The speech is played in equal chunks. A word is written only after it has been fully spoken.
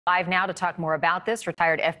Live now to talk more about this,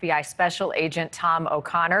 retired FBI Special Agent Tom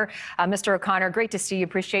O'Connor. Mr. O'Connor, great to see you.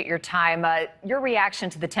 Appreciate your time. Your reaction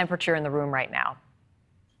to the temperature in the room right now?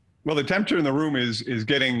 Well, the temperature in the room is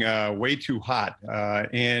getting way too hot,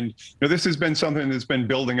 and this has been something that's been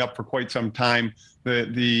building up for quite some time.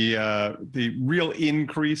 The real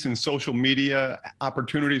increase in social media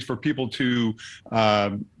opportunities for people to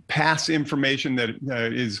pass information that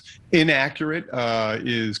is inaccurate,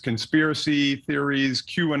 is conspiracy theories,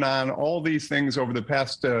 QAnon, all these things over the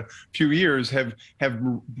past few years have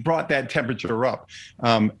brought that temperature up.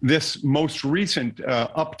 This most recent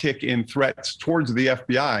uptick in threats towards the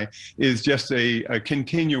FBI is just a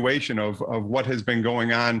continuation of what has been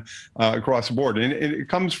going on across the board. And it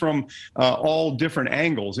comes from all different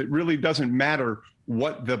angles. It really doesn't matter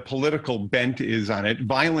what the political bent is on it.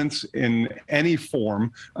 Violence in any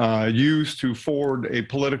form used to forward a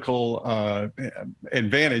political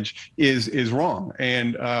advantage is wrong.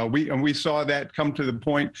 And we saw that come to the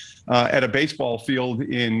point at a baseball field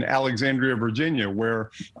in Alexandria, Virginia,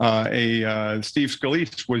 where Steve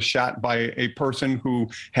Scalise was shot by a person who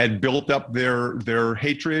had built up their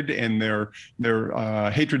hatred and their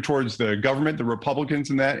hatred towards the government, the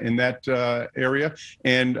Republicans in that area,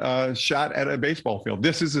 and shot at a baseball field.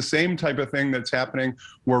 This is the same type of thing that's happening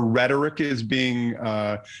where rhetoric is being,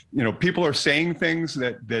 people are saying things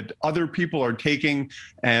that other people are taking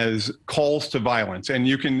as calls to violence. And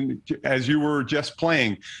you can, as you were just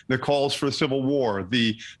playing, the calls for civil war,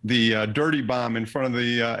 the dirty bomb in front of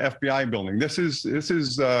the FBI building. This is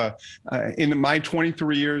in my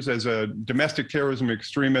 23 years as a domestic terrorism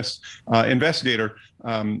extremist investigator,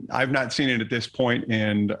 I've not seen it at this point,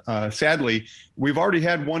 and sadly, we've already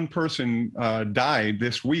had one person die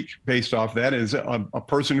this week based off that, is a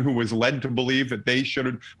person who was led to believe that they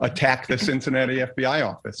should attack the Cincinnati FBI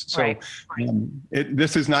office. So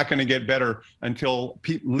this is not going to get better until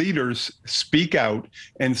leaders speak out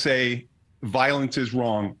and say violence is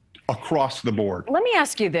wrong across the board. Let me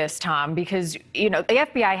ask you this, Tom, because, the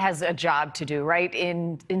FBI has a job to do, right?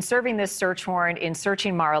 In serving this search warrant, in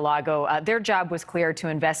searching Mar-a-Lago, their job was clear to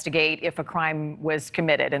investigate if a crime was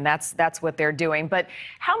committed, and that's what they're doing. But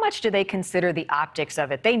how much do they consider the optics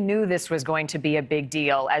of it? They knew this was going to be a big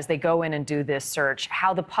deal as they go in and do this search,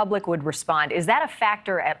 how the public would respond. Is that a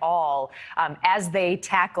factor at all as they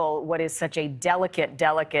tackle what is such a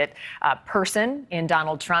delicate person in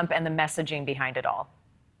Donald Trump and the messaging behind it all?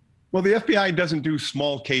 Well, the FBI doesn't do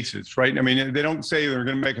small cases, right? I mean, they don't say they're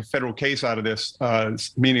going to make a federal case out of this,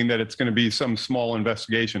 meaning that it's going to be some small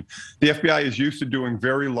investigation. The FBI is used to doing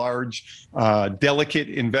very large, delicate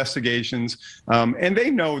investigations, and they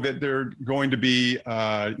know that they're going to be,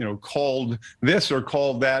 called this or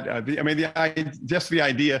called that. Just the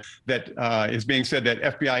idea that is being said that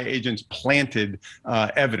FBI agents planted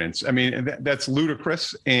evidence. I mean, that's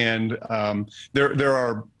ludicrous, and there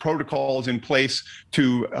are protocols in place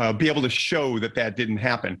to be able to show that didn't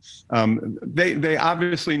happen. They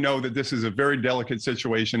obviously know that this is a very delicate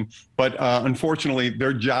situation, but unfortunately,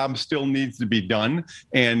 their job still needs to be done,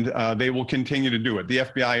 and they will continue to do it. The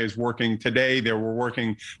FBI is working today. They were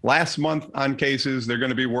working last month on cases. They're going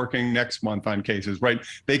to be working next month on cases, right?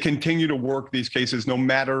 They continue to work these cases no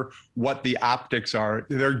matter what the optics are.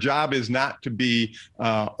 Their job is not to be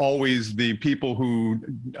always the people who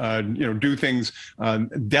do things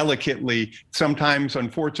delicately. Sometimes,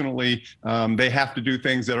 unfortunately, they have to do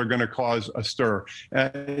things that are going to cause a stir.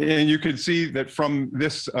 And you could see that from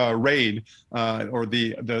this raid or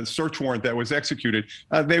the search warrant that was executed,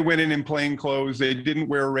 they went in plain clothes. They didn't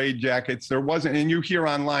wear raid jackets. There wasn't, and you hear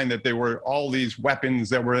online that there were all these weapons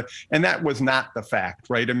that were, and that was not the fact,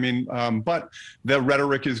 right? I mean, but the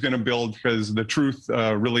rhetoric is going to build because the truth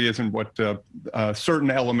really isn't what a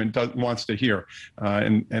certain element wants to hear,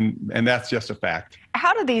 and that's just a fact.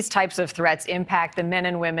 How do these types of threats impact the men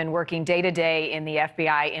and women working day to day in the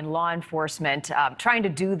FBI, in law enforcement, trying to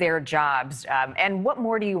do their jobs? And what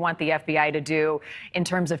more do you want the FBI to do in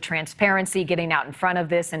terms of transparency, getting out in front of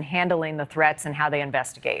this and handling the threats and how they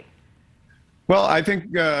investigate? Well, I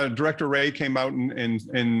think Director Wray came out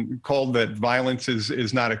and called that violence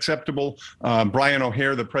is not acceptable. Brian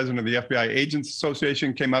O'Hare, the president of the FBI Agents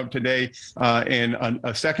Association, came out today in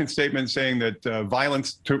a second statement saying that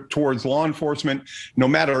violence towards law enforcement, no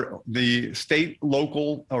matter the state,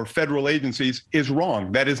 local, or federal agencies, is wrong.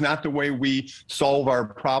 That is not the way we solve our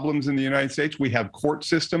problems in the United States. We have court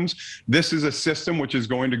systems. This is a system which is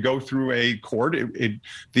going to go through a court.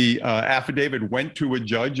 The affidavit went to a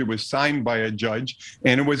judge. It was signed by a judge,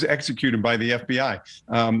 and it was executed by the FBI.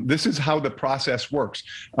 This is how the process works.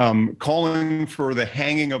 Calling for the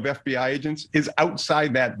hanging of FBI agents is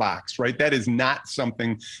outside that box, right? That is not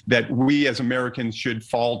something that we as Americans should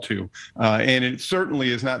fall to. And it certainly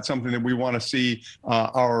is not something that we want to see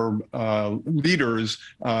our leaders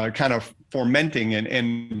kind of fomenting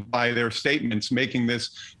and by their statements making this,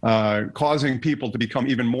 causing people to become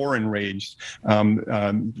even more enraged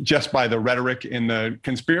just by the rhetoric and the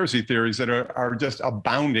conspiracy theories that are just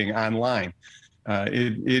abounding online.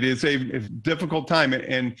 It is a difficult time,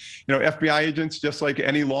 and FBI agents, just like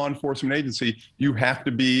any law enforcement agency, you have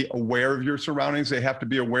to be aware of your surroundings. They have to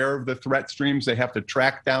be aware of the threat streams. They have to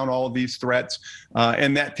track down all of these threats,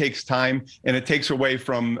 and that takes time, and it takes away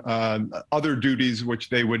from other duties which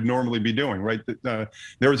they would normally be doing. Right?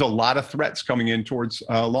 There's a lot of threats coming in towards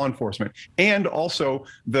law enforcement, and also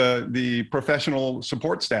the professional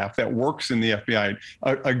support staff that works in the FBI.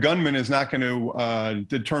 A gunman is not going to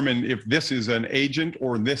determine if this is an agent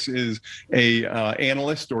or this is a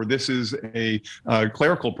analyst or this is a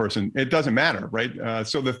clerical person. It doesn't matter, right?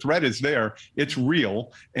 So the threat is there. It's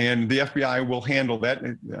real, and the FBI will handle that.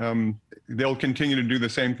 They'll continue to do the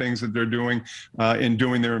same things that they're doing in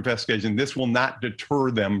doing their investigation. This will not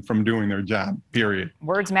deter them from doing their job, period.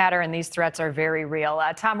 Words matter, and these threats are very real.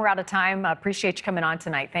 Tom, we're out of time. Appreciate you coming on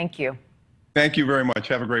tonight. Thank you. Thank you very much.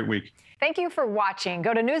 Have a great week. Thank you for watching.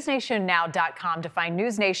 Go to newsnationnow.com to find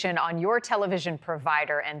News Nation on your television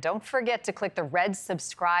provider. And don't forget to click the red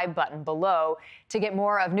subscribe button below to get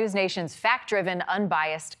more of News Nation's fact-driven,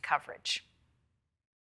 unbiased coverage.